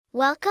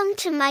Welcome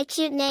to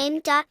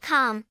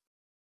mycutename.com.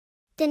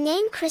 The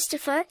name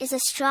Kristopher is a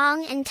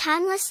strong and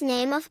timeless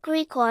name of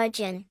Greek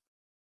origin.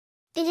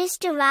 It is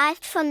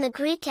derived from the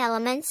Greek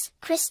elements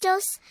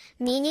Christos,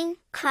 meaning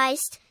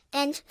Christ,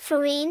 and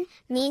pherein,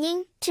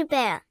 meaning to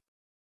bear.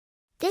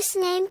 This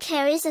name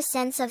carries a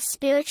sense of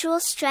spiritual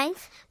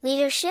strength,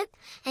 leadership,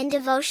 and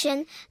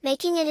devotion,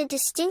 making it a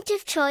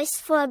distinctive choice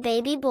for a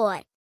baby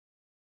boy.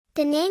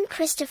 The name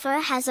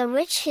Kristopher has a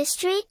rich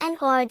history and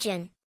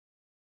origin.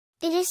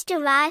 It is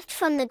derived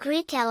from the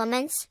Greek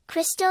elements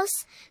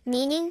Christos,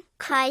 meaning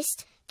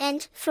Christ,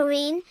 and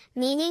pherein,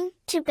 meaning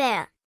to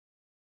bear.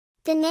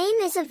 The name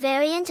is a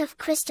variant of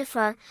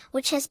Kristopher,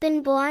 which has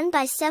been borne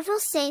by several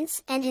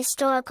saints and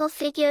historical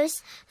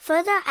figures,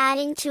 further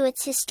adding to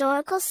its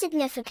historical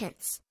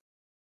significance.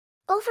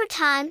 Over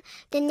time,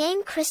 the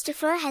name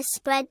Kristopher has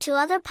spread to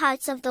other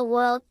parts of the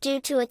world due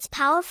to its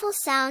powerful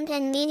sound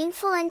and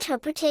meaningful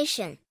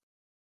interpretation.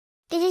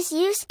 It is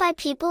used by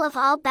people of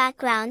all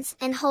backgrounds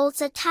and holds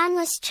a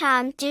timeless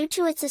charm due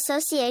to its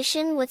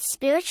association with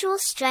spiritual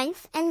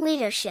strength and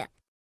leadership.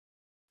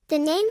 The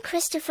name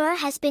Kristopher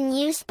has been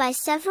used by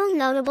several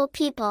notable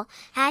people,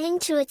 adding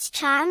to its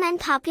charm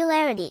and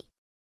popularity.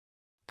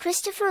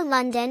 Christopher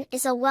London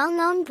is a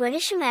well-known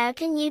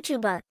British-American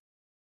YouTuber.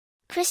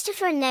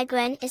 Christopher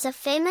Negrin is a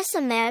famous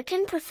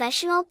American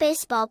professional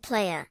baseball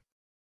player.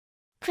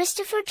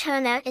 Kristopher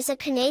Turner is a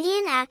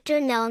Canadian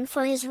actor known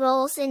for his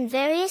roles in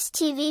various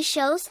TV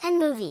shows and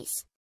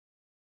movies.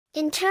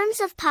 In terms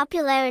of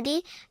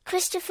popularity,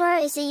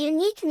 Kristopher is a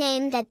unique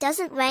name that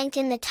doesn't rank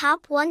in the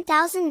top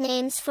 1,000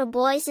 names for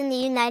boys in the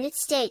United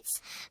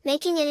States,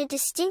 making it a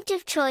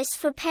distinctive choice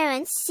for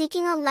parents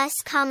seeking a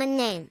less common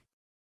name.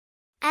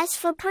 As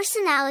for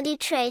personality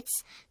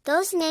traits,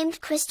 those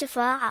named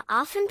Kristopher are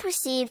often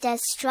perceived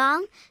as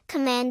strong,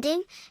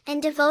 commanding,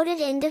 and devoted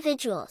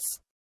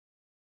individuals.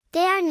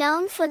 They are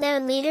known for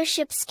their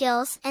leadership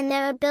skills and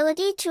their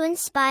ability to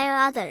inspire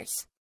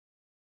others.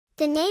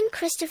 The name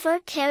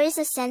Kristopher carries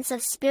a sense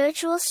of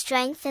spiritual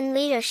strength and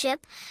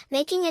leadership,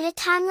 making it a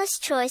timeless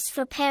choice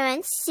for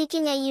parents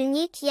seeking a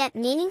unique yet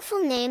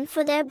meaningful name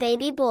for their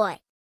baby boy.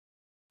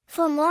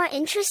 For more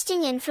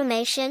interesting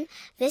information,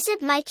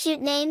 visit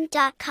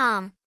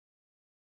mycutename.com.